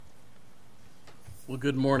Well,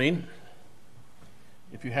 good morning.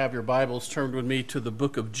 If you have your Bibles, turn with me to the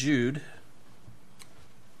book of Jude.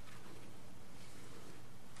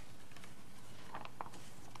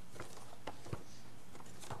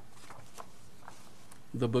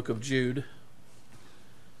 The book of Jude,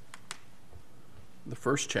 the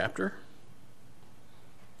first chapter.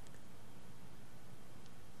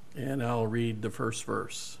 And I'll read the first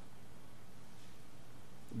verse.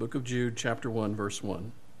 The book of Jude, chapter 1, verse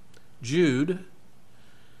 1. Jude,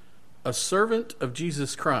 a servant of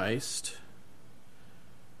Jesus Christ,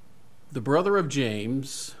 the brother of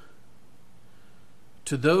James,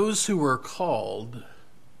 to those who are called,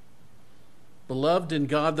 beloved in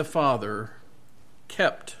God the Father,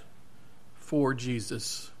 kept for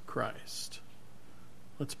Jesus Christ.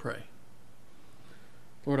 Let's pray.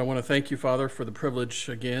 Lord, I want to thank you, Father, for the privilege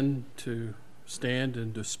again to stand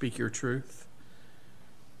and to speak your truth.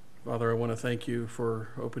 Father, I want to thank you for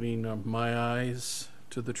opening my eyes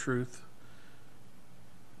to the truth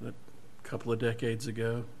a couple of decades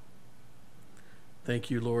ago.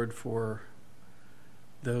 Thank you, Lord, for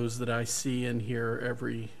those that I see and hear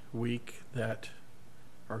every week that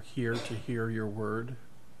are here to hear your word.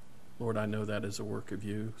 Lord, I know that is a work of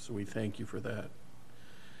you, so we thank you for that.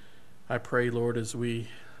 I pray, Lord, as we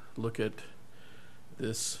look at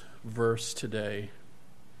this verse today,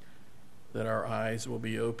 that our eyes will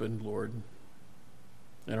be opened, Lord,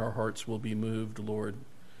 and our hearts will be moved, Lord,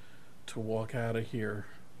 to walk out of here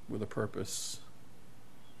with a purpose.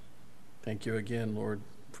 Thank you again, Lord,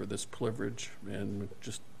 for this privilege, and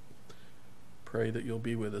just pray that you'll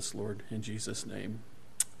be with us, Lord, in Jesus' name.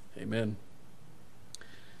 Amen.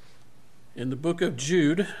 In the book of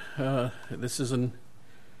Jude, this is an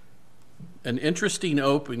interesting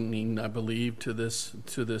opening, I believe, to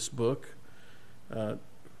this book.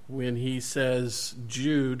 When he says,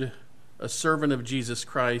 Jude, a servant of Jesus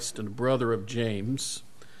Christ and a brother of James,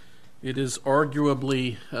 it is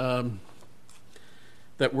arguably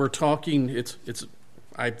that we're talking,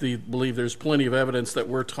 I believe there's plenty of evidence that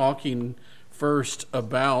we're talking first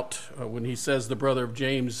about, when he says the brother of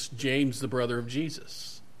James, James the brother of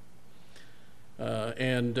Jesus.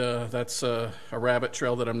 And that's a rabbit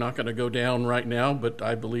trail that I'm not going to go down right now, but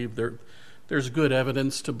I believe there's good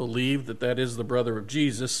evidence to believe that is the brother of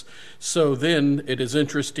Jesus. So then it is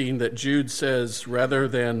interesting that Jude says, rather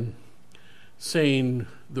than saying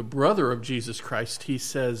the brother of Jesus Christ, he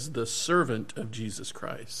says the servant of Jesus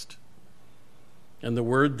Christ. And the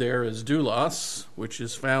word there is doulos, which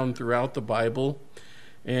is found throughout the Bible.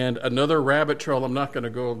 And another rabbit trail I'm not going to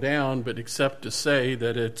go down, but except to say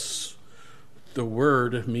that the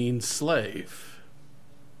word means slave.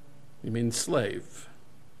 It means slave.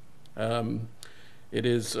 It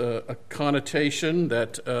is a connotation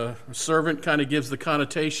that a servant kind of gives the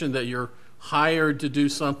connotation that you're hired to do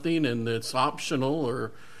something and it's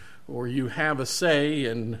optional, or you have a say,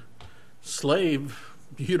 and slave,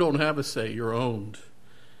 you don't have a say, you're owned.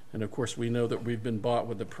 And of course we know that we've been bought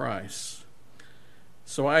with a price.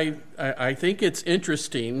 So I think it's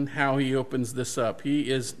interesting how he opens this up.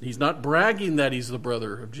 He's not bragging that he's the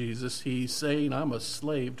brother of Jesus. He's saying, I'm a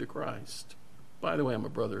slave to Christ. By the way, I'm a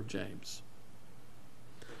brother of James.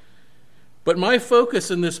 But my focus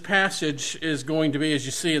in this passage is going to be, as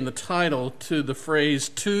you see in the title, to the phrase,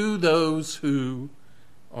 to those who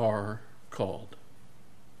are called.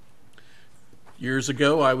 Years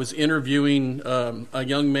ago, I was interviewing a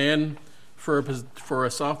young man for a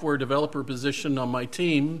software developer position on my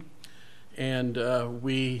team, and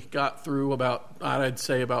we got through I'd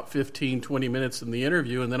say about 15, 20 minutes in the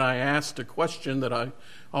interview, and then I asked a question that I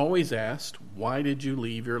always asked: why did you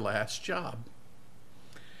leave your last job?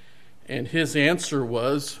 And his answer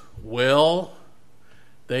was, well,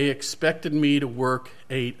 they expected me to work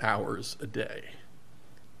 8 hours a day.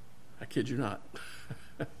 I kid you not.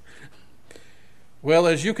 Well,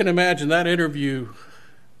 as you can imagine, that interview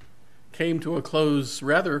came to a close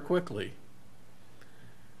rather quickly,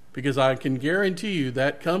 because I can guarantee you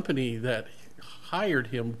that company that hired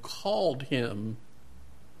him called him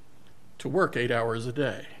to work 8 hours a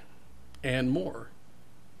day and more.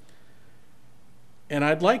 And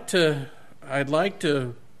I'd like to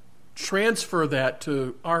transfer that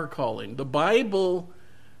to our calling. The Bible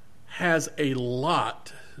has a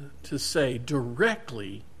lot to say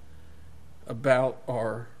directly about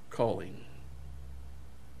our calling.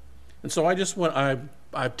 And so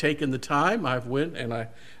I've taken the time, I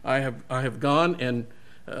have gone and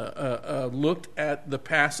looked at the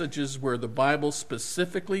passages where the Bible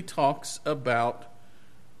specifically talks about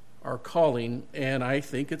our calling, and I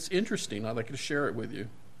think it's interesting. I'd like to share it with you.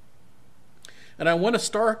 And I want to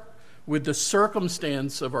start with the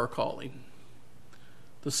circumstance of our calling.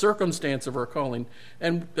 The circumstance of our calling.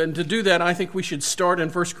 And to do that, I think we should start in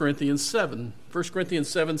 1 Corinthians 7. 1 Corinthians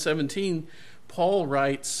 7:17, Paul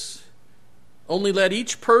writes, "Only let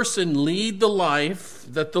each person lead the life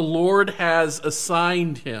that the Lord has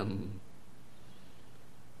assigned him,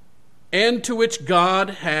 and to which God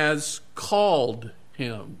has called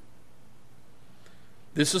him.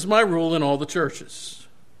 This is my rule in all the churches."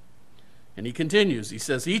 And he continues. He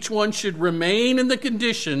says, "Each one should remain in the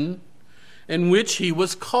condition in which he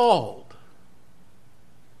was called."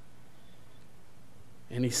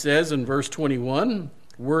 And he says in verse 21,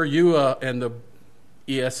 "Were you," and the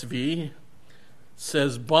ESV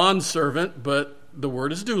says bondservant, but the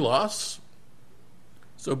word is doulos.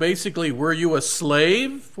 So basically, were you a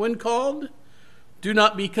slave when called? Do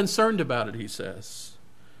not be concerned about it, he says.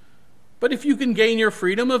 But if you can gain your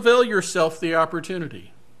freedom, avail yourself the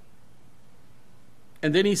opportunity.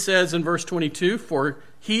 And then he says in verse 22, "For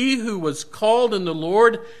he who was called in the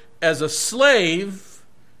Lord as a slave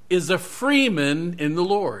is a freeman in the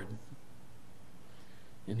Lord."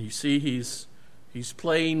 And you see, he's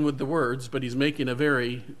playing with the words, but he's making a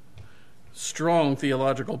very strong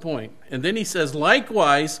theological point. And then he says,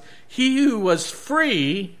 "Likewise, he who was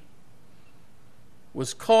free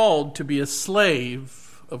was called to be a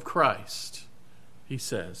slave of Christ," he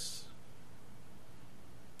says.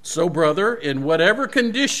 "So, brother, in whatever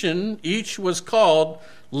condition each was called,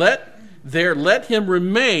 let him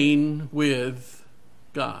remain with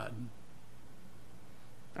God."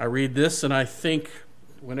 I read this and I think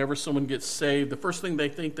whenever someone gets saved, the first thing they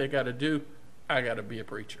think they got to do, I got to be a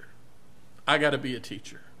preacher. I got to be a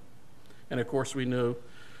teacher. And of course we know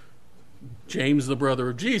James, the brother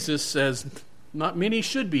of Jesus, says not many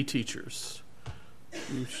should be teachers.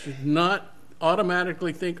 You should not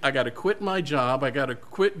automatically think, I got to quit my job, I got to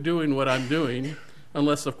quit doing what I'm doing,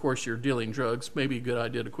 unless, of course, you're dealing drugs. Maybe a good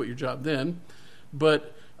idea to quit your job then.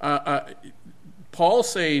 But Paul's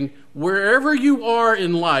saying, wherever you are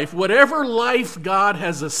in life, whatever life God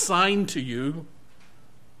has assigned to you,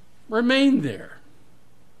 remain there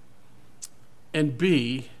and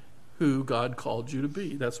be who God called you to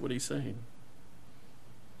be. That's what he's saying.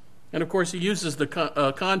 And, of course, he uses the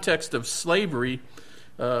context of slavery,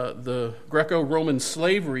 the Greco-Roman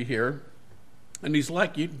slavery here. And he's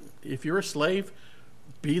like, if you're a slave,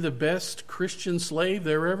 be the best Christian slave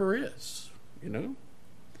there ever is, you know?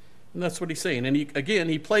 And that's what he's saying. And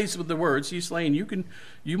he plays with the words. He's saying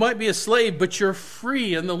you might be a slave, but you're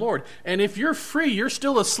free in the Lord. And if you're free, you're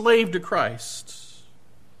still a slave to Christ.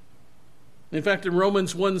 In fact, in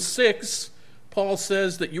Romans 1:6, Paul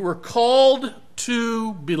says that you were called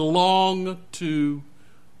to belong to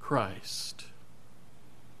Christ.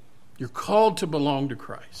 You're called to belong to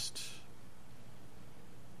Christ.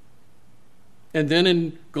 And then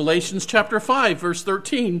in Galatians chapter 5, verse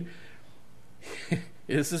 13,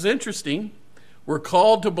 this is interesting. We're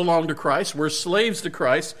called to belong to Christ. We're slaves to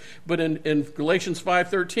Christ. But in Galatians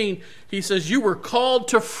 5:13, he says, you were called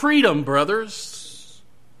to freedom, brothers.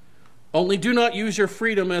 Only do not use your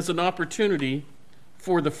freedom as an opportunity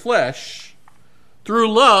for the flesh.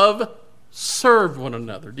 Through love, serve one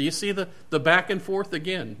another. Do you see the back and forth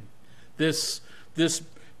again? This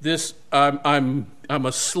I'm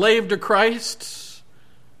a slave to Christ,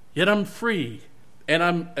 yet I'm free. And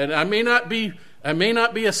I may not be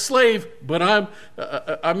a slave, but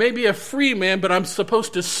I may be a free man, but I'm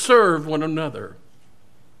supposed to serve one another.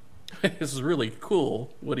 This is really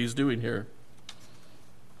cool what he's doing here.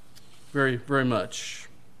 Very, very much.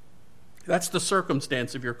 That's the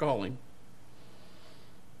circumstance of your calling.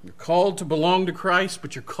 You're called to belong to Christ,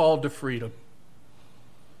 but you're called to freedom.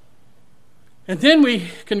 And then we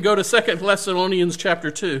can go to 2 Thessalonians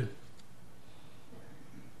chapter 2.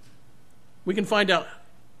 We can find out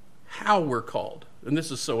how we're called. And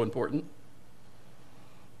this is so important.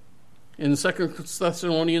 In 2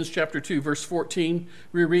 Thessalonians chapter 2, verse 14,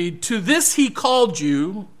 we read, "To this he called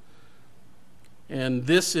you," and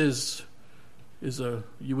this is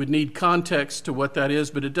you would need context to what that is,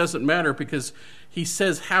 but it doesn't matter because he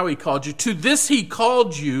says how he called you. "To this he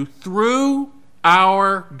called you through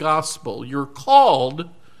our gospel." You're called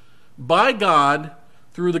by God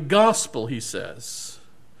through the gospel, he says.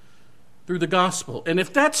 Through the gospel. And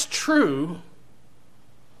if that's true,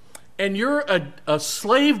 and you're a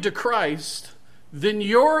slave to Christ, then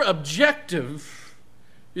your objective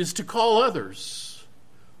is to call others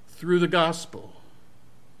through the gospel.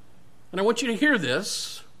 And I want you to hear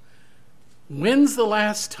this. When's the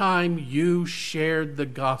last time you shared the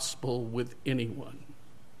gospel with anyone?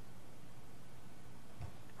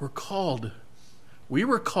 We're called. We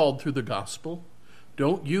were called through the gospel.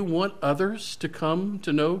 Don't you want others to come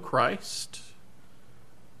to know Christ?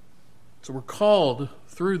 So we're called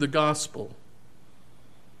through the gospel.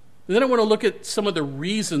 And then I want to look at some of the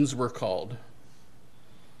reasons we're called.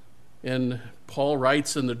 And Paul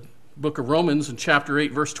writes in the book of Romans in chapter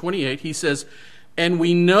 8, verse 28, he says, "And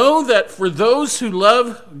we know that for those who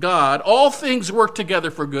love God, all things work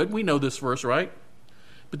together for good." We know this verse, right?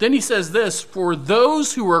 But then he says this, "For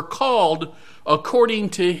those who are called according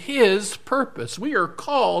to his purpose." We are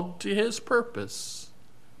called to his purpose.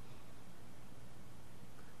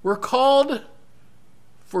 We're called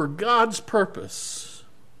for God's purpose.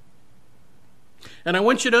 And I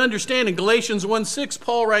want you to understand, in Galatians 1:6,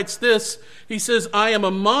 Paul writes this. He says, "I am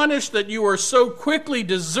admonished that you are so quickly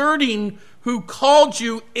deserting who called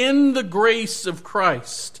you in the grace of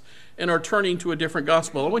Christ and are turning to a different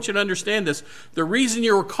gospel." I want you to understand this. The reason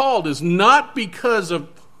you were called is not because of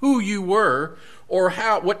who you were or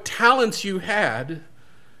what talents you had.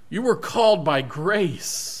 You were called by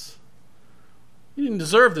grace. You didn't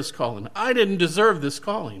deserve this calling. I didn't deserve this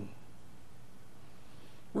calling.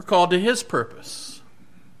 We're called to his purpose.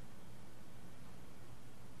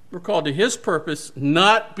 We're called to his purpose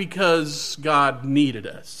not because God needed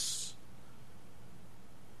us.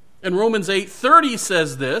 And Romans 8:30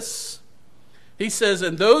 says this. He says,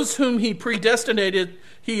 "And those whom he predestinated,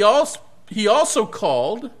 he also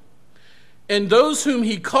called. And those whom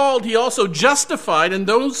he called, he also justified. And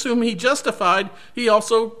those whom he justified, he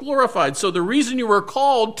also glorified." So the reason you were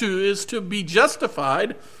called to is to be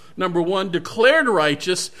justified. Number one, declared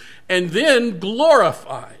righteous, and then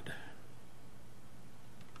glorified.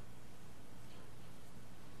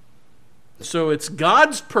 So it's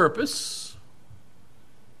God's purpose.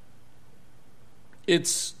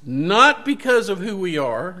 It's not because of who we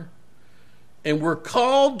are. And we're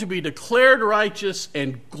called to be declared righteous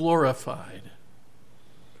and glorified,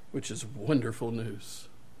 which is wonderful news.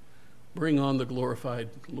 Bring on the glorified,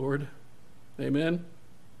 Lord. Amen.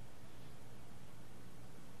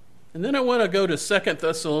 And then I want to go to 2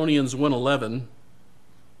 Thessalonians 1:11.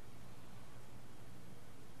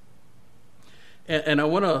 And I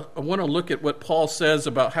want to look at what Paul says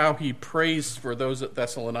about how he prays for those at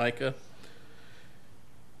Thessalonica.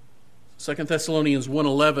 2 Thessalonians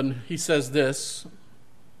 1:11, he says this,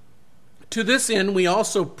 "To this end we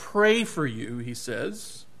also pray for you," he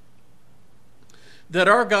says, "that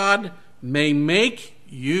our God may make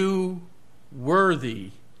you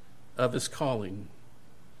worthy of his calling,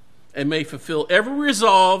 and may fulfill every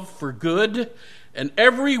resolve for good and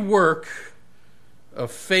every work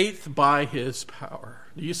of faith by his power."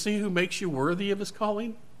 Do you see who makes you worthy of his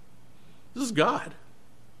calling? This is God.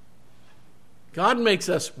 God makes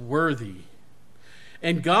us worthy.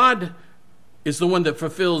 And God is the one that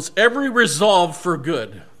fulfills every resolve for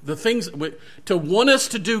good. The things to want us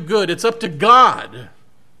to do good, it's up to God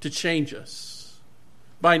to change us.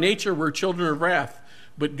 By nature, we're children of wrath.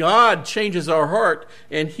 But God changes our heart,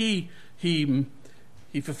 and He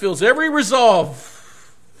fulfills every resolve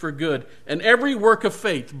for good and every work of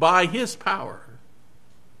faith by his power.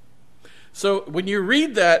 So when you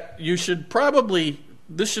read that, this should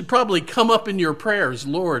probably come up in your prayers.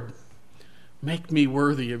 Lord, make me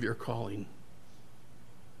worthy of your calling.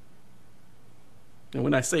 And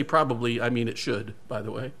when I say probably, I mean it should, by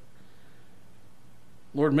the way.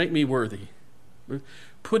 Lord, make me worthy.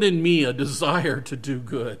 Put in me a desire to do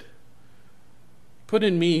good. Put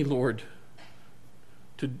in me, Lord,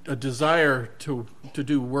 a desire to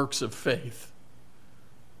do works of faith.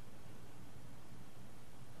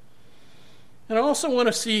 And I also want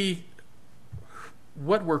to see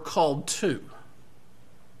what we're called to.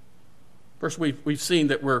 First, we've seen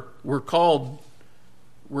that we're called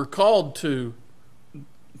to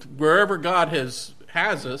wherever God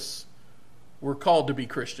has us. We're called to be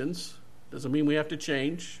Christians. Doesn't mean we have to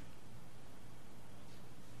change.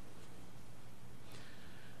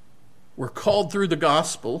 We're called through the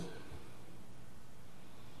gospel.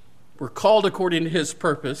 We're called according to his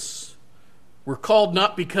purpose. We're called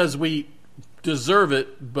not because we deserve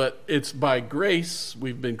it, but it's by grace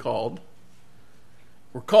we've been called.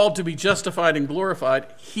 We're called to be justified and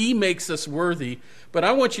glorified. He makes us worthy. But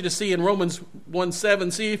I want you to see in Romans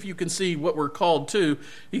 1:7, see if you can see what we're called to.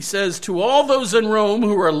 He says, "To all those in Rome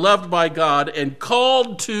who are loved by God and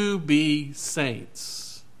called to be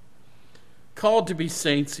saints." Called to be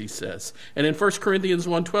saints, he says. And in 1 Corinthians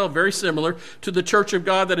 1:12, very similar, "To the church of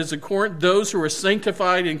God that is at Corinth, those who are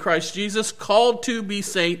sanctified in Christ Jesus, called to be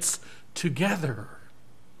saints together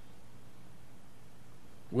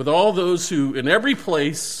with all those who in every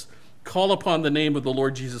place call upon the name of the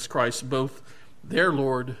Lord Jesus Christ, both their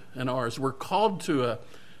Lord and ours." We're called to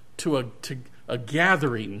a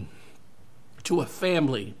gathering, to a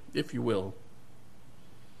family, if you will.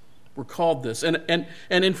 We're called this. And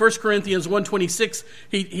in 1 Corinthians 1:26,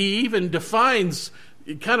 he even defines,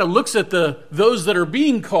 he kind of looks at those that are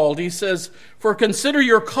being called. He says, "For consider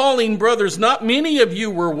your calling, brothers, not many of you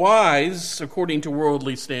were wise according to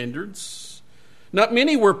worldly standards. Not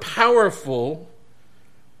many were powerful.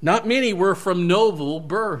 Not many were from noble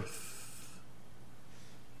birth."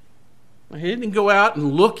 He didn't go out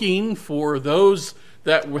and looking for those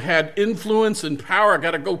that had influence and power. I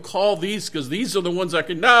got to go call these because these are the ones I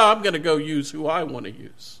can. No, I'm going to go use who I want to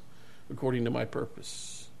use according to my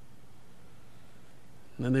purpose.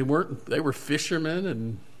 And they were fishermen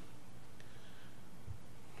and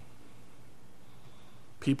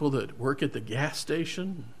people that work at the gas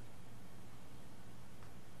station,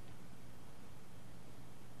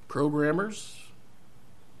 programmers,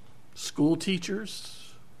 school teachers,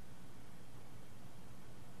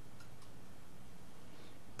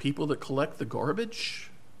 people that collect the garbage.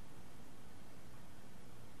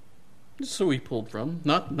 That's who he pulled from.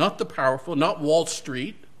 Not the powerful, not Wall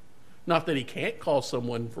Street. Not that he can't call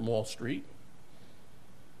someone from Wall Street.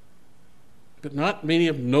 But not many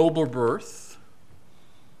of noble birth.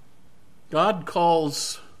 God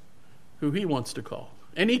calls who he wants to call.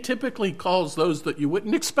 And he typically calls those that you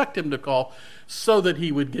wouldn't expect him to call so that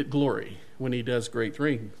he would get glory when he does great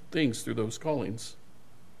things through those callings.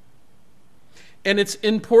 And it's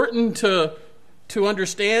important to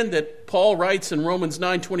understand that Paul writes in Romans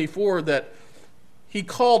 9:24 that he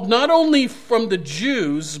called not only from the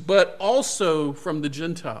Jews, but also from the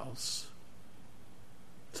Gentiles.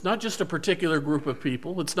 It's not just a particular group of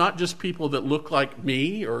people. It's not just people that look like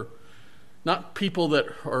me, or not people that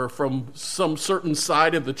are from some certain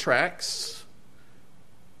side of the tracks.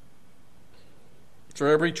 It's for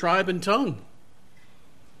every tribe and tongue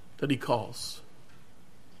that he calls.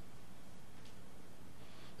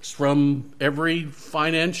 It's from every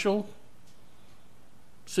financial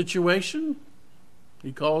situation.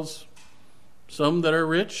 He calls some that are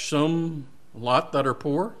rich, some a lot that are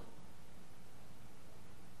poor.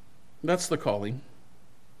 That's the calling.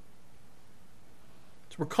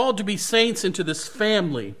 So we're called to be saints into this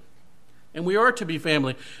family. And we are to be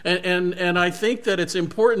family. And I think that it's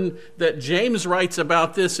important that James writes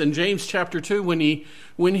about this in James chapter 2 when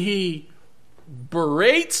he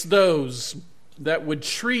berates those that would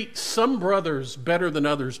treat some brothers better than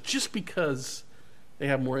others just because they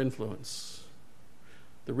have more influence.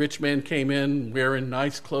 The rich man came in wearing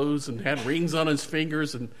nice clothes and had rings on his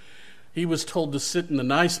fingers, and he was told to sit in the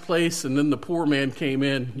nice place, and then the poor man came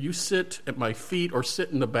in. You sit at my feet or sit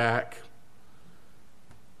in the back.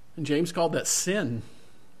 And James called that sin.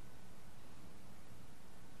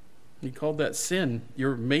 He called that sin.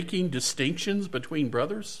 You're making distinctions between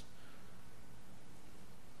brothers.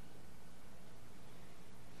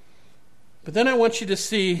 But then I want you to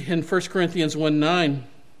see in 1 Corinthians 1:9,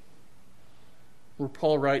 where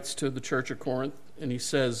Paul writes to the church of Corinth, and he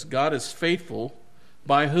says, "God is faithful,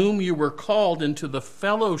 by whom you were called into the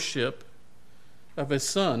fellowship of his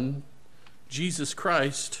Son, Jesus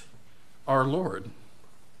Christ, our Lord."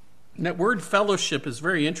 And that word fellowship is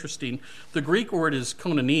very interesting. The Greek word is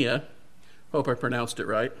koinonia. Hope I pronounced it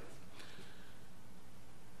right.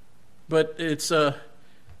 But it's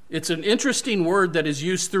an interesting word that is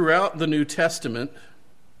used throughout the New Testament.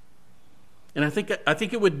 And I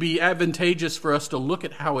think it would be advantageous for us to look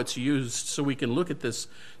at how it's used so we can look at this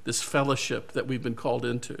fellowship that we've been called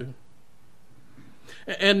into.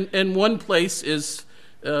 And one place is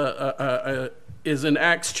in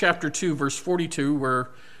Acts chapter 2, verse 42, where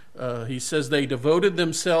he says they devoted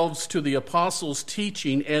themselves to the apostles'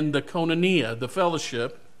 teaching and the koinonia, the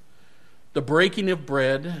fellowship, the breaking of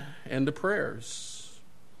bread, and the prayers.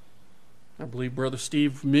 I believe Brother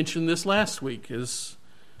Steve mentioned this last week. This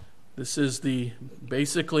is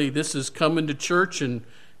coming to church and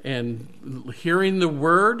hearing the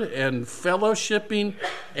word and fellowshipping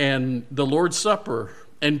and the Lord's Supper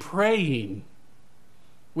and praying.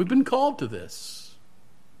 We've been called to this.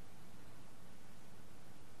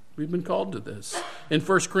 We've been called to this. In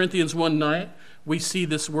 1 Corinthians 1:9, we see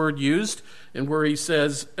this word used, and where he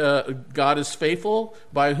says, God is faithful,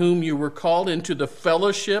 by whom you were called into the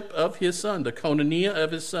fellowship of his Son, the koinonia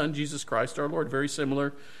of his Son, Jesus Christ our Lord. Very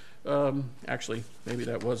similar. Actually, maybe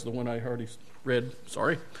that was the one I already read.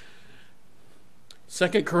 Sorry.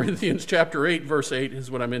 2 Corinthians chapter 8, verse 8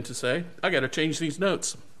 is what I meant to say. I got to change these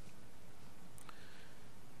notes.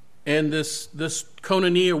 And this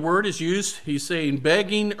koinonia word is used. He's saying,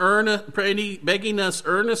 begging us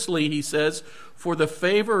earnestly, he says, for the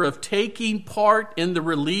favor of taking part in the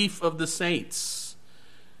relief of the saints.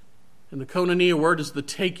 And the koinonia word is the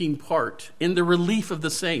taking part in the relief of the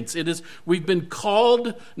saints. We've been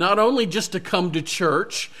called not only just to come to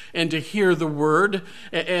church and to hear the word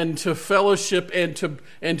and to fellowship and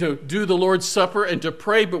to do the Lord's Supper and to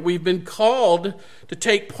pray, but we've been called to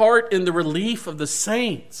take part in the relief of the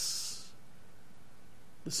saints.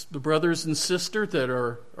 The brothers and sisters that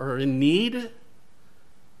are in need.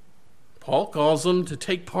 Paul calls them to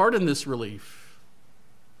take part in this relief.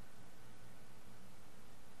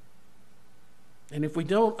 And if we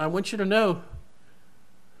don't, I want you to know,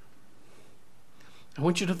 I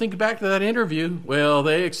want you to think back to that interview. Well,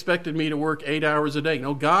 they expected me to work 8 hours a day.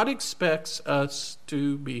 No, God expects us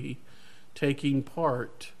to be taking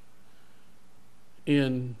part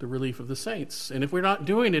in the relief of the saints. And if we're not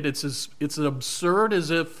doing it, it's as absurd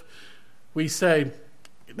as if we say,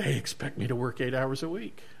 they expect me to work 8 hours a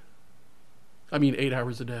week. 8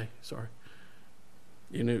 hours a day, sorry.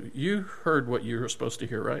 You heard what you were supposed to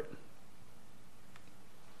hear, right?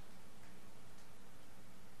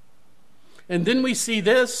 And then we see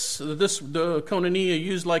the koinonia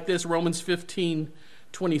used like this, Romans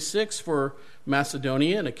 15:26, for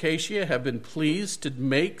Macedonia and Achaia have been pleased to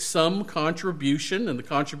make some contribution, and the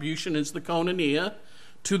contribution is the koinonia,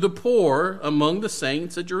 to the poor among the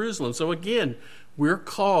saints at Jerusalem. So again, we're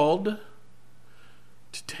called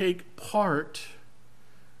to take part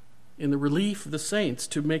in the relief of the saints,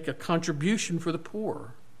 to make a contribution for the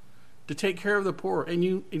poor, to take care of the poor. And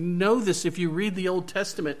you know this if you read the Old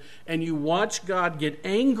Testament and you watch God get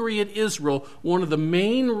angry at Israel. One of the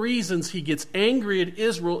main reasons he gets angry at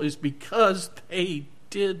Israel is because they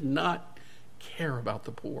did not care about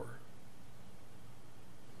the poor.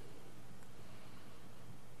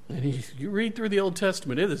 And you read through the Old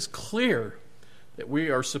Testament, it is clear that we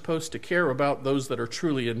are supposed to care about those that are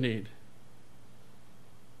truly in need.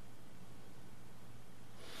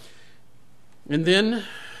 And then,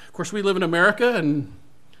 of course, we live in America, and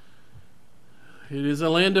it is a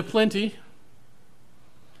land of plenty.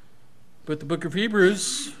 But the book of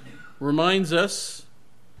Hebrews reminds us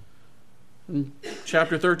in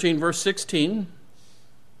chapter 13, verse 16,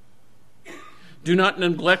 do not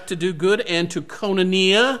neglect to do good and to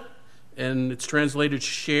koinonia, and it's translated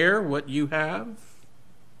share what you have.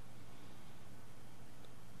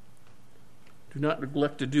 Do not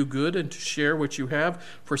neglect to do good and to share what you have,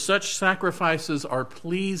 for such sacrifices are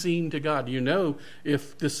pleasing to God. You know,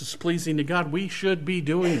 if this is pleasing to God, we should be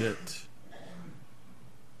doing it.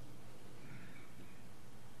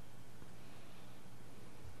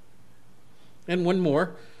 And one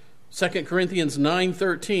more, 2 Corinthians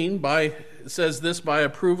 9:13 says this, by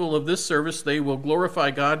approval of this service they will glorify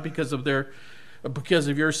God because of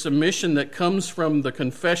your submission that comes from the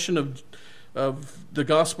confession of the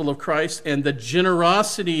gospel of Christ and the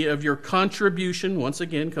generosity of your contribution, once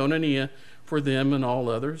again, koinonia, for them and all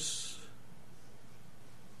others.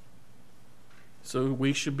 So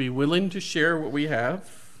we should be willing to share what we have.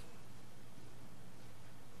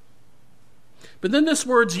 But then this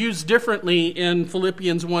word's used differently in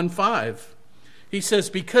Philippians 1:5. He says,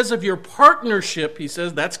 because of your partnership, he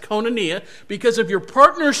says, that's koinonia, because of your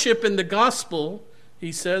partnership in the gospel,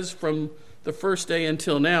 he says, from the first day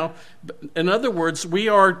until now. In other words, we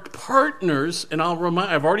are partners, and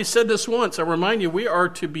I've already said this once, I'll remind you, we are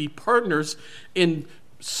to be partners in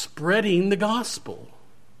spreading the gospel.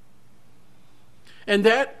 And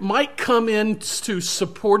that might come into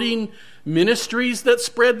supporting ministries that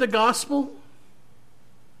spread the gospel.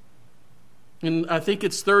 And I think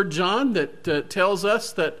it's 3 John that tells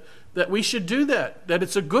us that we should do that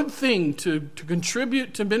it's a good thing to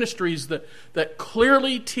contribute to ministries that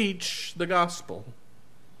clearly teach the gospel.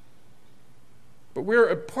 But we're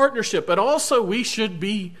a partnership, but also we should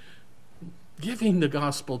be giving the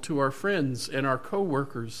gospel to our friends and our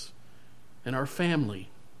co-workers and our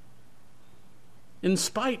family. In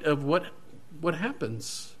spite of what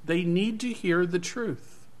happens, they need to hear the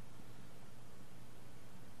truth.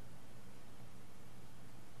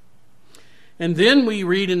 And then we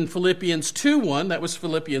read in Philippians 2:1, that was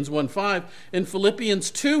Philippians 1:5. In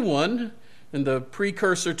Philippians 2:1, and the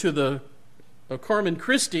precursor to the Carmen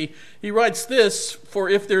Christi, he writes this, for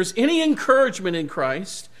if there's any encouragement in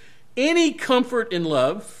Christ, any comfort in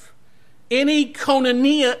love, any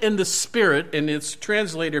koinonia in the Spirit, and it's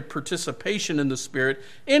translated participation in the Spirit,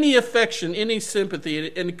 any affection, any sympathy.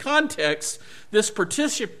 In context, this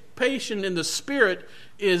participation in the Spirit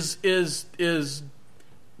is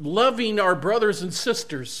loving our brothers and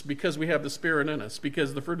sisters because we have the Spirit in us,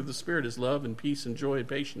 because the fruit of the Spirit is love and peace and joy and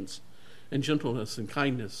patience and gentleness and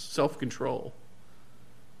kindness, self-control.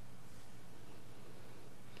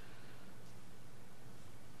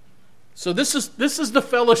 So this is the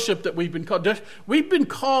fellowship that we've been called. We've been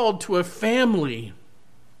called to a family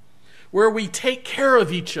where we take care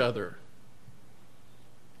of each other.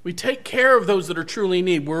 We take care of those that are truly in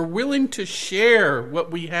need. We're willing to share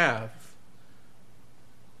what we have.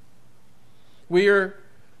 We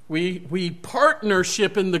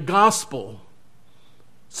partnership in the gospel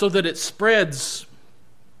so that it spreads,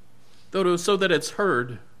 so that it's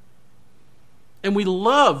heard. And we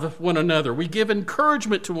love one another. We give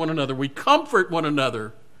encouragement to one another. We comfort one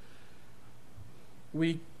another.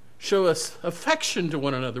 We show us affection to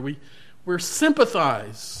one another. We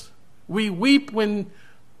sympathize. We weep when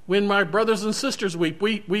my brothers and sisters weep.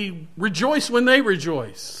 We rejoice when they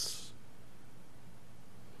rejoice.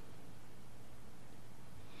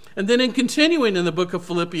 And then in continuing in the book of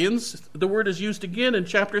Philippians, the word is used again in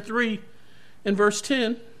chapter 3 and verse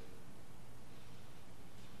 10.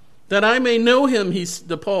 That I may know him,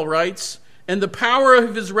 Paul writes, and the power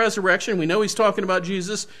of his resurrection. We know he's talking about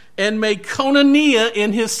Jesus. And may koinonia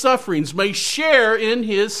in his sufferings, may share in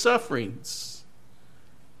his sufferings,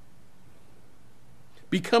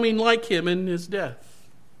 becoming like him in his death.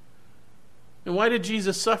 And why did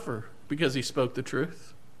Jesus suffer? Because he spoke the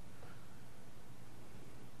truth.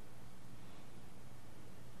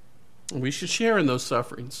 And we should share in those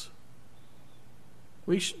sufferings.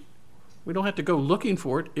 We don't have to go looking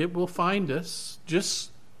for it. It will find us.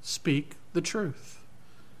 Just speak the truth.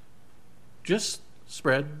 Just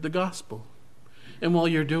spread the gospel. And while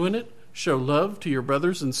you're doing it, show love to your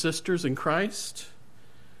brothers and sisters in Christ,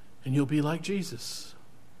 and you'll be like Jesus.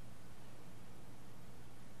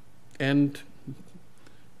 And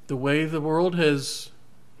the way the world has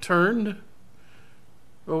turned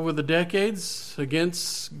over the decades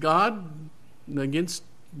against God, against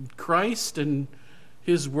Christ and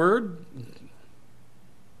his word,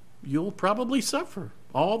 you'll probably suffer.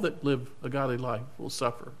 All that live a godly life will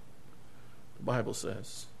suffer, the Bible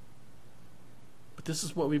says. But this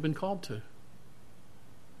is what we've been called to.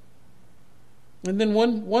 And then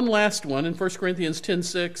one last one in 1 Corinthians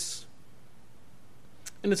 10:6.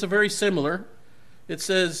 And it's a very similar. It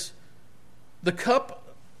says, the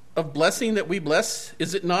cup of blessing that we bless,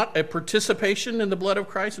 is it not a participation in the blood of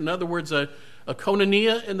Christ? In other words, a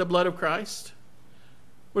koinonia in the blood of Christ?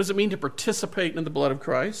 What does it mean to participate in the blood of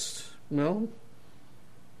Christ? Well,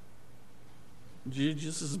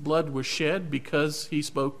 Jesus' blood was shed because he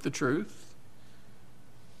spoke the truth.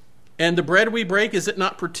 And the bread we break, is it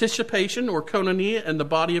not participation or koinonia in the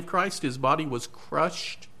body of Christ? His body was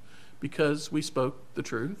crushed because we spoke the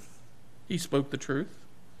truth. He spoke the truth.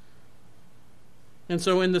 And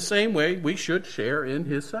so in the same way, we should share in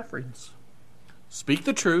his sufferings. Speak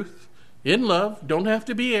the truth in love. Don't have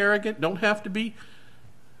to be arrogant. Don't have to be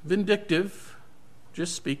vindictive.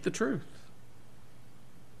 Just speak the truth.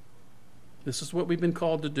 This is what we've been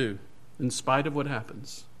called to do, in spite of what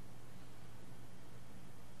happens.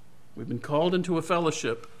 We've been called into a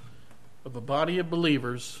fellowship of a body of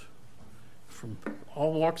believers from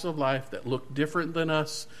all walks of life that look different than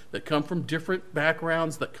us, that come from different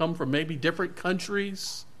backgrounds, that come from maybe different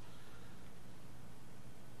countries.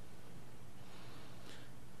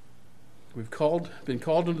 We've been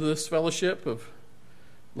called into this fellowship of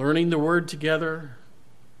learning the word together,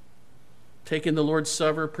 taking the Lord's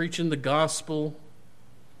Supper, preaching the gospel,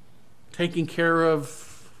 taking care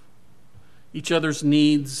of each other's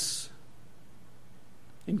needs,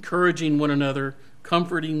 encouraging one another,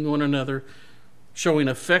 comforting one another, showing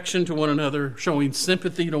affection to one another, showing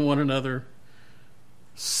sympathy to one another,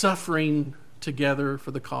 suffering together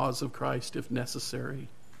for the cause of Christ if necessary.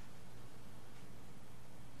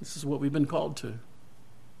 This is what we've been called to.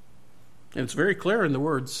 And it's very clear in the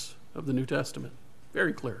words of the New Testament.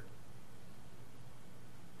 Very clear.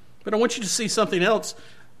 But I want you to see something else.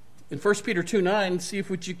 In 1 Peter 2:9,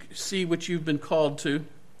 see what you've been called to.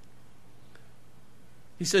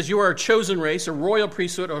 He says, you are a chosen race, a royal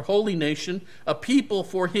priesthood, a holy nation, a people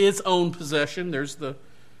for his own possession. There's the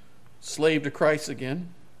slave to Christ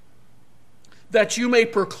again. That you may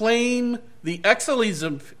proclaim the excellencies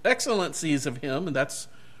of him, and that's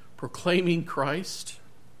proclaiming Christ,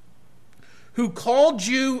 who called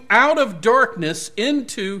you out of darkness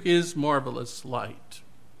into his marvelous light.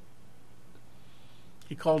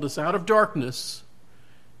 He called us out of darkness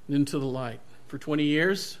into the light. For 20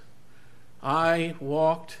 years, I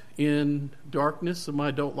walked in darkness of my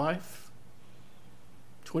adult life.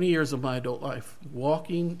 20 years of my adult life,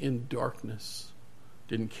 walking in darkness.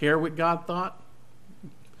 Didn't care what God thought.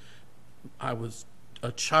 I was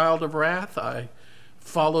a child of wrath. I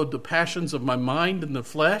followed the passions of my mind and the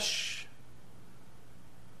flesh.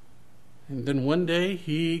 And then one day,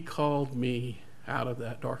 he called me out of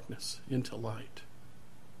that darkness into light.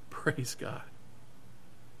 Praise God.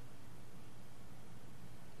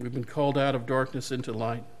 We've been called out of darkness into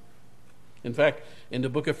light. In fact, in the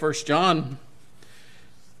book of 1 John,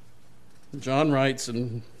 John writes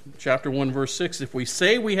in chapter 1, verse 6, if we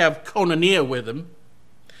say we have koinonia with him,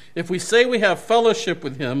 if we say we have fellowship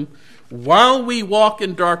with him, while we walk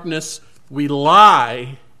in darkness, we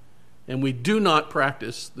lie and we do not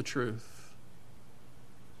practice the truth.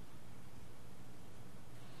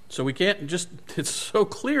 So we can't just, it's so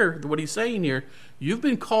clear what he's saying here. You've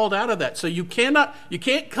been called out of that. So you can't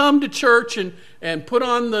come to church and put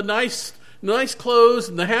on the nice clothes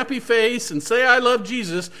and the happy face and say, I love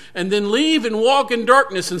Jesus, and then leave and walk in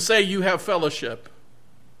darkness and say you have fellowship,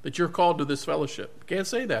 that you're called to this fellowship. You can't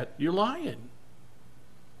say that. You're lying.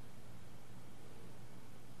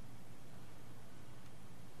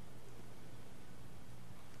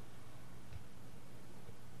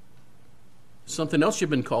 Something else you've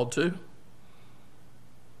been called to.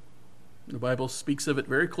 The Bible speaks of it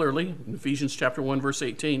very clearly in Ephesians chapter 1, verse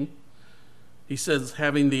 18. He says,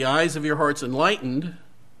 having the eyes of your hearts enlightened,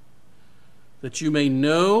 that you may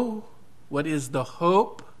know what is the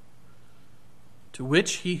hope to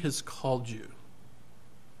which he has called you.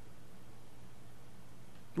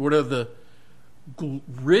 What are the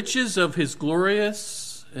riches of his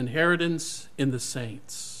glorious inheritance in the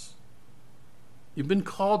saints? You've been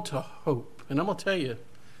called to hope. And I'm going to tell you,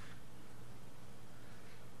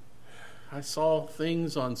 I saw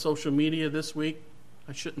things on social media this week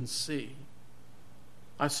I shouldn't see.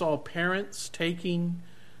 I saw parents taking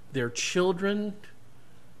their children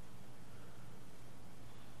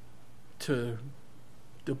to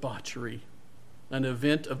debauchery, an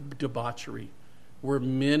event of debauchery, where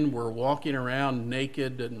men were walking around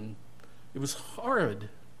naked, and it was horrid.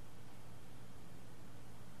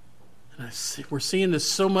 And we're seeing this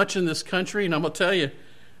so much in this country, and I'm going to tell you,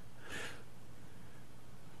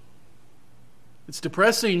 it's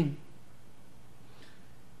depressing,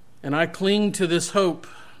 and I cling to this hope.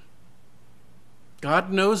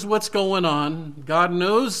 God knows what's going on. God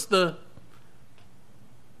knows the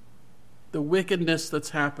wickedness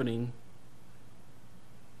that's happening.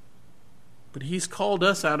 But he's called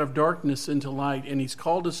us out of darkness into light, and he's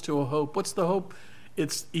called us to a hope. What's the hope?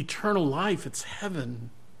 It's eternal life. It's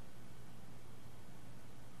heaven.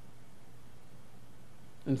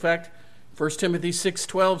 In fact, 1 Timothy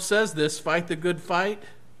 6:12 says this, fight the good fight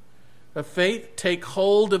of faith, take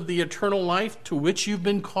hold of the eternal life to which you've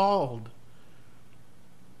been called.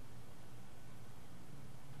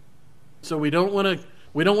 So we don't want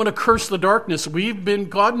to curse the darkness.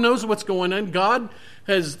 God knows what's going on. God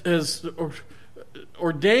has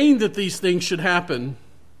ordained that these things should happen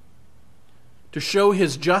to show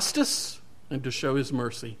his justice and to show his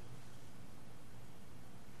mercy.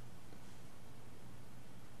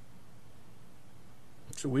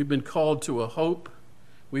 So we've been called to a hope.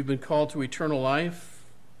 We've been called to eternal life.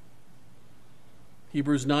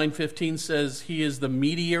 Hebrews 9:15 says he is the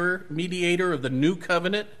mediator of the new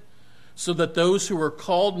covenant, so that those who are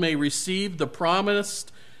called may receive the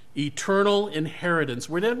promised eternal inheritance.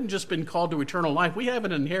 We haven't just been called to eternal life. We have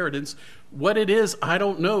an inheritance. What it is, I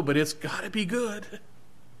don't know, but it's got to be good.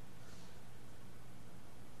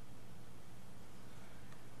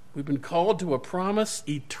 We've been called to a promised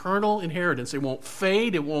eternal inheritance. It won't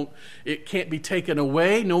fade. It can't be taken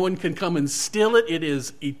away. No one can come and steal it. It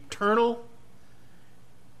is eternal.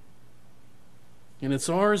 And it's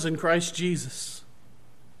ours in Christ Jesus.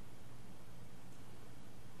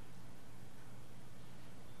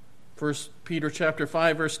 First Peter chapter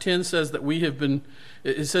 5, verse 10 says that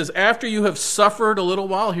it says, after you have suffered a little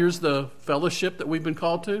while, here's the fellowship that we've been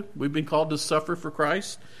called to. We've been called to suffer for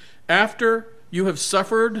Christ. After you have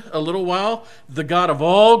suffered a little while, the God of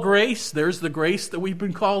all grace, there's the grace that we've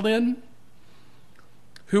been called in,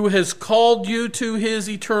 who has called you to his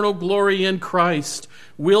eternal glory in Christ,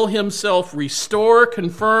 will himself restore,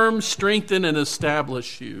 confirm, strengthen, and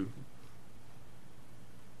establish you.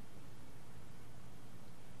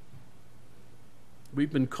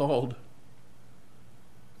 We've been called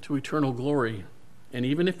to eternal glory. And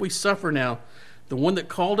even if we suffer now, the one that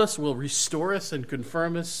called us will restore us and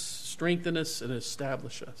confirm us, strengthen us, and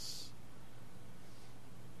establish us.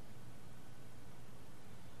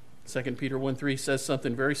 2 Peter 1:3 says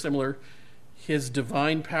something very similar. His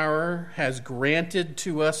divine power has granted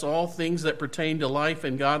to us all things that pertain to life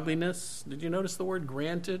and godliness. Did you notice the word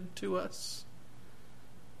granted to us?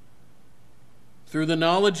 Through the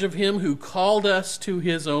knowledge of him who called us to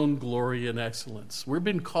his own glory and excellence. We've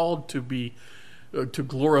been called to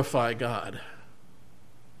glorify God.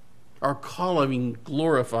 Our calling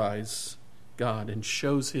glorifies God and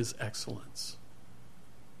shows his excellence.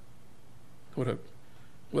 What a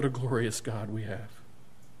What a glorious God we have.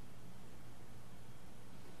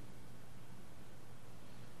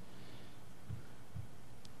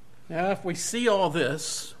 Now, if we see all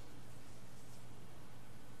this,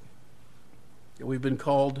 that we've been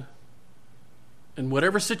called, in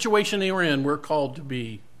whatever situation they were in, we're called to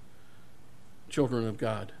be children of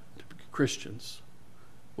God, to be Christians.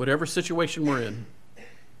 Whatever situation we're in,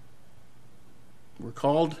 we're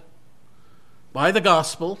called by the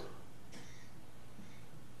gospel,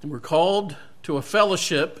 and we're called to a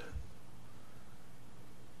fellowship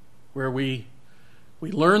where we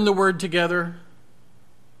learn the word together.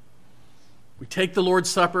 We take the Lord's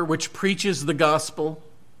Supper, which preaches the gospel.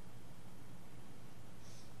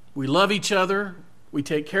 We love each other. We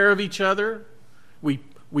take care of each other. We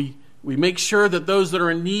make sure that those that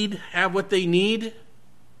are in need have what they need.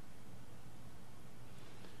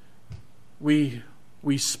 We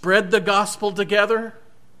spread the gospel together.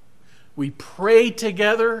 We pray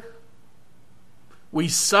together. We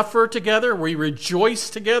suffer together. We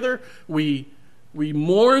rejoice together. We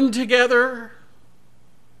mourn together.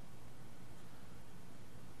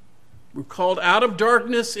 We're called out of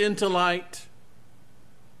darkness into light.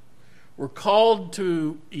 We're called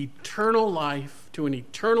to eternal life, to an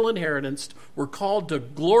eternal inheritance. We're called to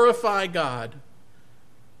glorify God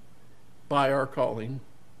by our calling.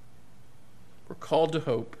 We're called to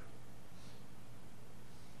hope.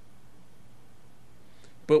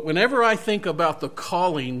 But whenever I think about the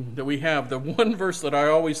calling that we have, the one verse that I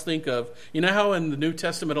always think of, you know how in the New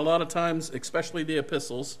Testament a lot of times, especially the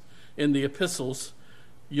epistles, in the epistles,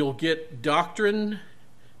 you'll get doctrine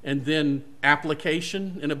and then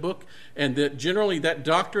application in a book, and that generally that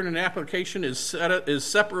doctrine and application is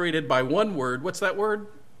separated by one word. What's that word?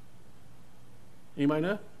 Anybody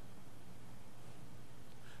know?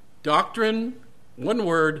 Doctrine, one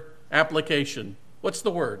word, application. What's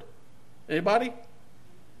the word? Anybody?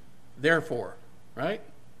 Therefore, right?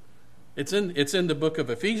 It's in the book of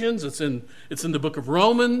Ephesians. It's in the book of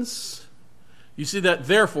Romans. You see that?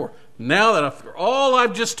 Therefore, now that after all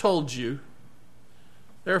I've just told you,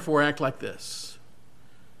 therefore act like this.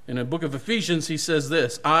 In the book of Ephesians, he says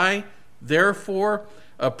this: I, therefore,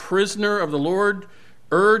 a prisoner of the Lord,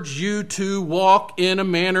 urge you to walk in a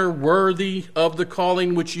manner worthy of the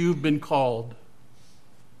calling which you've been called.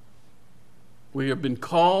 We have been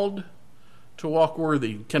called to walk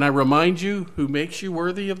worthy. Can I remind you who makes you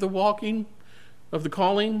worthy of the walking, of the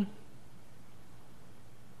calling?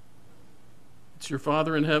 It's your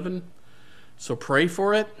Father in heaven. So pray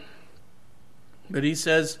for it. But he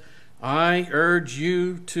says, I urge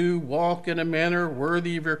you to walk in a manner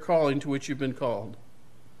worthy of your calling to which you've been called.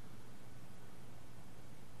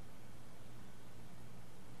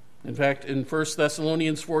 In fact, in 1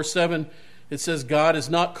 Thessalonians 4:7, it says, God has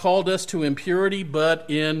not called us to impurity, but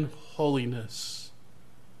in holiness.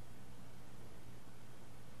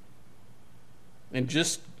 And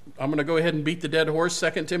I'm going to go ahead and beat the dead horse.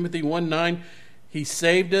 2 Timothy 1:9, he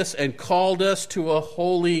saved us and called us to a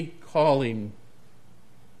holy calling,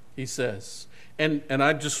 he says. And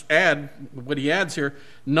I just add what he adds here,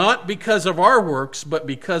 not because of our works, but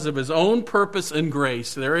because of his own purpose and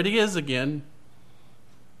grace. There it is again.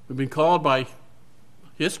 We've been called by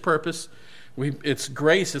his purpose. It's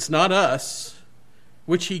grace, it's not us,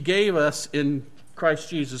 which he gave us in Christ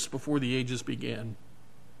Jesus before the ages began.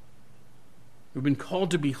 We've been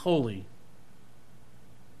called to be holy.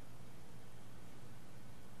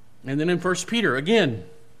 And then in 1 Peter, again,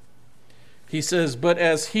 he says, but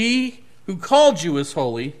as he who called you is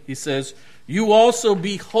holy, he says, you also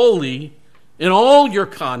be holy in all your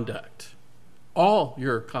conduct. All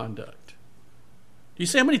your conduct. Do you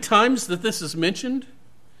see how many times that this is mentioned?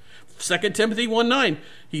 2 Timothy 1:9,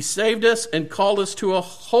 he saved us and called us to a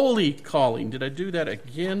holy calling. Did I do that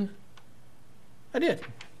again? I did.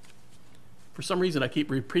 For some reason, I keep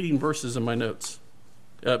repeating verses in my notes.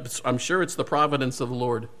 I'm sure it's the providence of the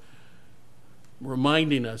Lord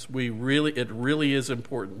reminding us it really is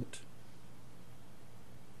important.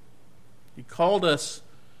 He called us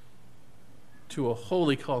to a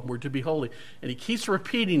holy call. We're to be holy. And he keeps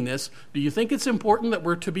repeating this. Do you think it's important that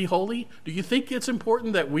we're to be holy? Do you think it's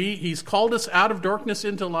important that he's called us out of darkness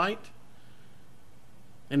into light?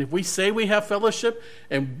 And if we say we have fellowship,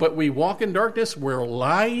 but we walk in darkness, we're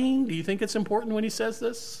lying? Do you think it's important when he says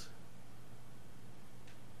this?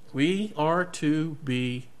 We are to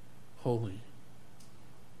be holy.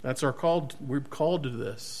 That's our call. We're called to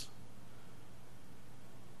this.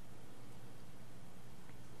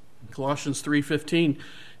 Colossians 3:15,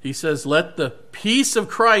 he says, let the peace of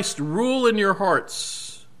Christ rule in your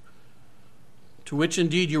hearts, to which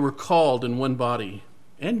indeed you were called in one body,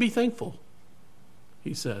 and be thankful,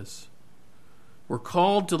 he says. We're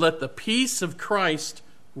called to let the peace of Christ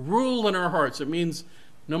rule in our hearts. It means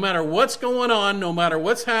no matter what's going on, no matter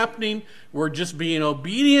what's happening, we're just being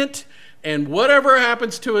obedient. And whatever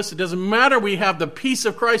happens to us, it doesn't matter. We have the peace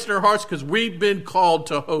of Christ in our hearts because we've been called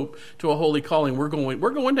to hope, to a holy calling. We're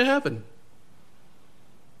going to heaven.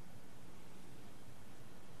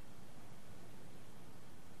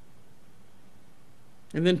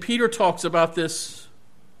 And then Peter talks about this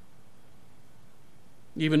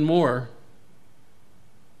even more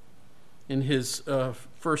in his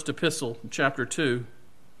first epistle, chapter 2.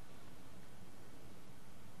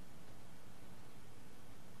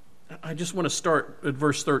 I just want to start at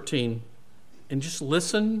verse 13 and just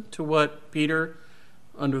listen to what Peter,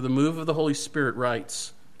 under the move of the Holy Spirit,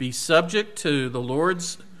 writes. Be subject to the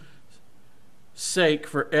Lord's sake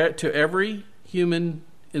to every human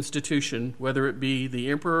institution, whether it be the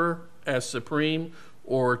emperor as supreme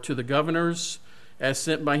or to the governors as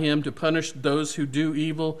sent by him to punish those who do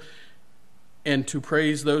evil and to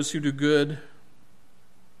praise those who do good.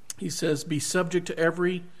 He says, be subject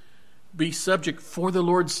for the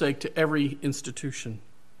Lord's sake to every institution.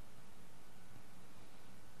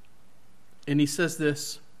 And he says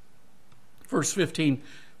this, verse 15,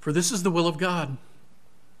 for this is the will of God,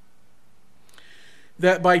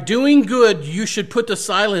 that by doing good you should put to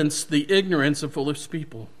silence the ignorance of foolish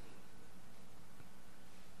people.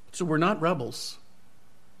 So we're not rebels.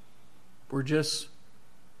 We're just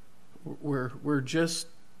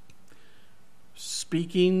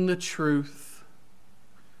speaking the truth,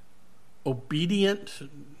 obedient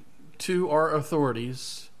to our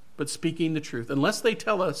authorities, but speaking the truth, unless they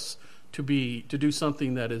tell us to do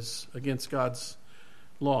something that is against God's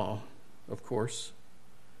law, of course.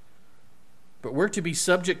 But we're to be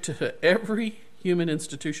subject to every human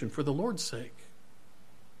institution for the Lord's sake.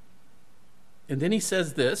 And then he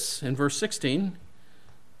says this in verse 16,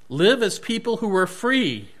 live as people who are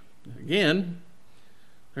free. Again,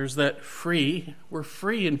 there's that free. We're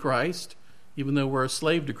free in Christ, even though we're a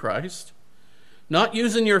slave to Christ. Not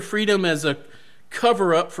using your freedom as a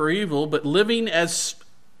cover-up for evil, but living as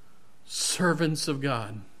servants of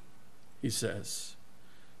God, he says.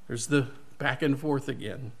 There's the back and forth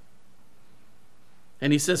again.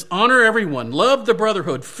 And he says, honor everyone, love the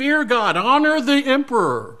brotherhood, fear God, honor the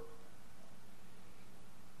emperor.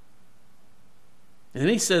 And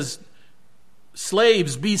he says,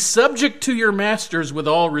 slaves, be subject to your masters with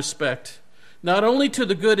all respect, not only to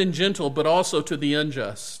the good and gentle, but also to the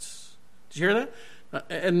unjust. Did you hear that?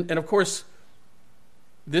 And of course,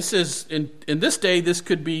 this is, in this day, this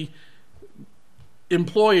could be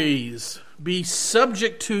employees. Be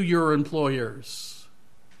subject to your employers.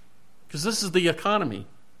 Because this is the economy.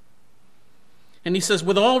 And he says,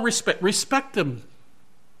 with all respect them.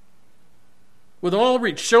 With all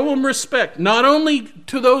show them respect, not only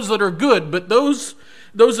to those that are good, but those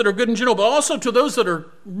that are good in general, but also to those that are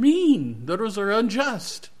mean, those that are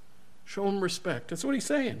unjust. Show them respect. That's what he's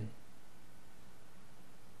saying.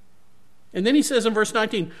 And then he says in verse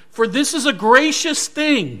 19, for this is a gracious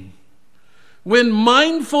thing. When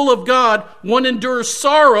mindful of God, one endures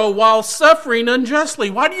sorrow while suffering unjustly.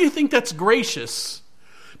 Why do you think that's gracious?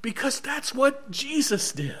 Because that's what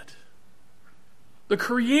Jesus did. The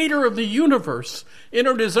creator of the universe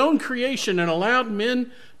entered his own creation and allowed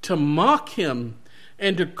men to mock him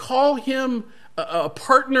and to call him a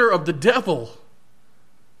partner of the devil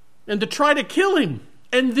and to try to kill him.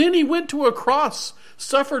 And then he went to a cross,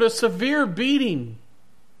 suffered a severe beating,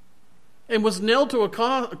 and was nailed to a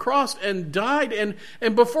cross and died.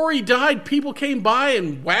 And before he died, people came by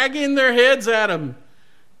and wagging their heads at him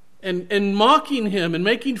and mocking him and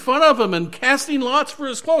making fun of him and casting lots for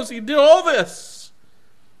his clothes. He did all this.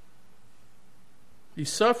 He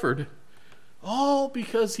suffered all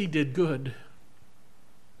because he did good.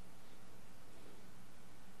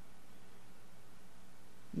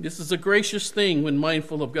 This is a gracious thing when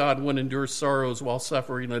mindful of God, one endures sorrows while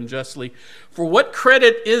suffering unjustly. For what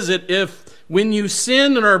credit is it if when you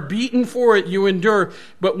sin and are beaten for it, you endure?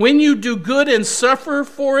 But when you do good and suffer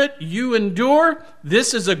for it, you endure?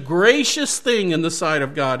 This is a gracious thing in the sight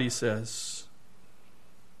of God, he says.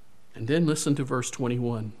 And then listen to verse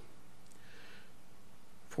 21.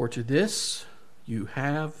 For to this you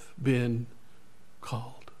have been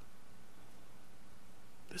called.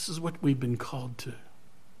 This is what we've been called to.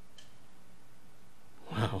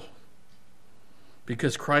 Wow.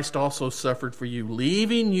 Because Christ also suffered for you,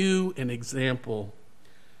 leaving you an example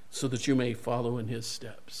so that you may follow in his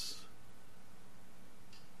steps.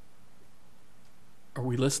 Are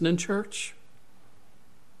we listening, church?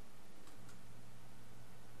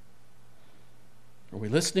 Are we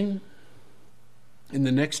listening? In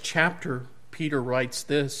the next chapter Peter writes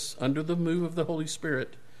this under the move of the Holy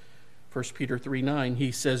Spirit. 1 Peter 3:9,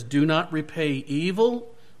 he says, "Do not repay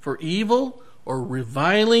evil for evil or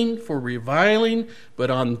reviling for reviling,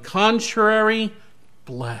 but on contrary,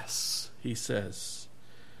 bless," he says.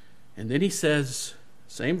 And then he says,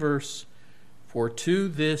 same verse, "For to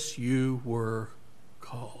this you were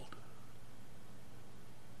called,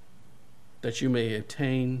 that you may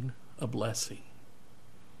attain a blessing."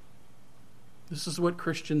 This is what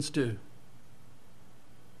Christians do.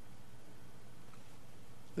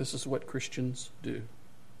 This is what Christians do.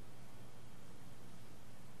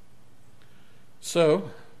 So,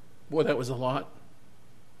 boy, that was a lot.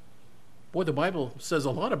 Boy, the Bible says a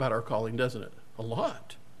lot about our calling, doesn't it? A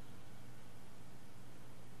lot.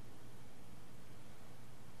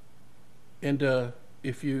 And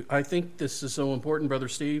I think this is so important, Brother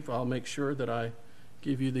Steve, I'll make sure that I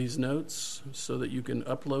give you these notes so that you can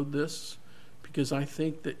upload this, because I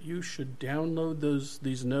think that you should download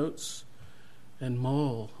these notes and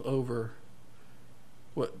mull over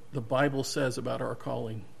what the Bible says about our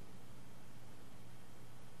calling.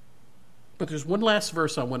 But there's one last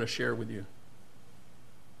verse I want to share with you.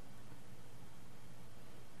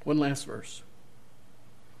 One last verse.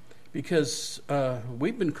 Because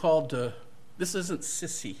we've been called to, this isn't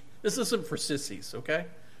sissy. This isn't for sissies, okay?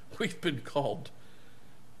 We've been called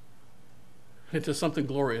into something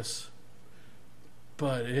glorious.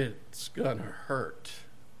 But it's going to hurt.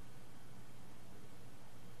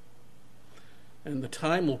 And the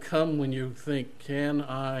time will come when you think, can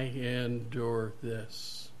I endure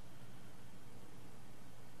this?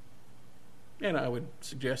 And I would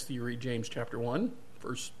suggest that you read James chapter 1,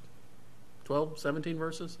 verse 12, 17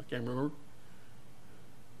 verses. I can't remember.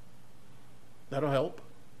 That'll help.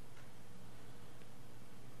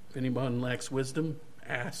 If anyone lacks wisdom,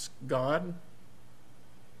 ask God.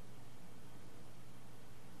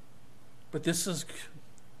 But this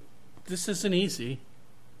isn't easy.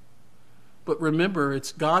 But remember,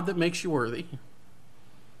 it's God that makes you worthy.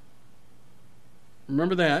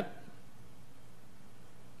 Remember that.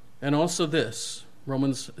 And also this,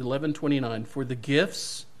 Romans 11:29, "For the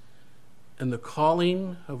gifts and the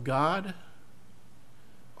calling of God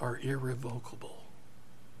are irrevocable."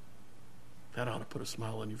 That ought to put a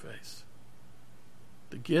smile on your face.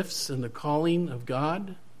 The gifts and the calling of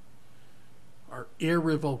God are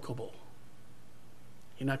irrevocable.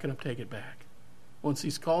 You're not going to take it back. Once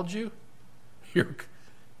He's called you,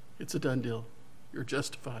 it's a done deal. You're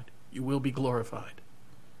justified. You will be glorified.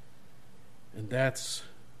 And that's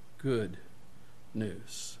good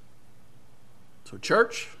news. So,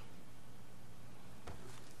 church,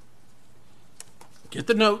 get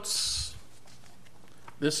the notes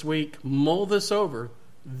this week. Mull this over.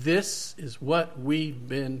 This is what we've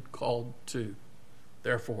been called to.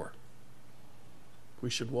 Therefore, we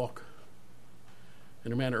should walk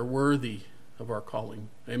in a manner worthy of our calling.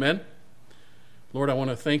 Amen? Lord, I want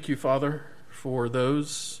to thank you, Father, for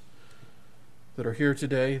those that are here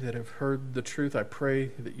today that have heard the truth. I pray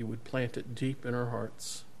that you would plant it deep in our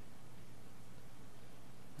hearts.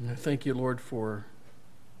 And I thank you, Lord, for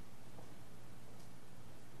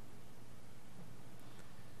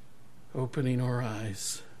opening our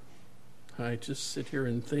eyes. I just sit here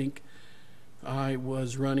and think, I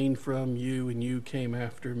was running from you and you came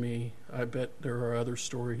after me. I bet there are other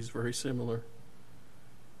stories very similar.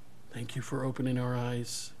 Thank you for opening our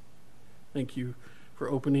eyes. Thank you for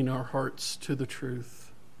opening our hearts to the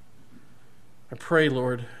truth. I pray,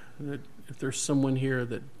 Lord, that if there's someone here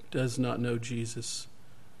that does not know Jesus,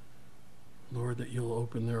 Lord, that you'll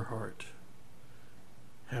open their heart.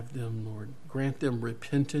 Have them, Lord, grant them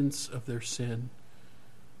repentance of their sin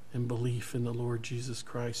and belief in the Lord Jesus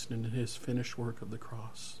Christ and in His finished work of the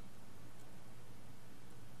cross.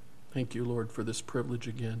 Thank you, Lord, for this privilege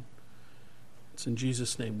again. It's in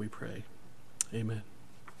Jesus' name we pray. Amen.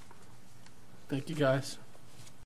 Thank you, guys.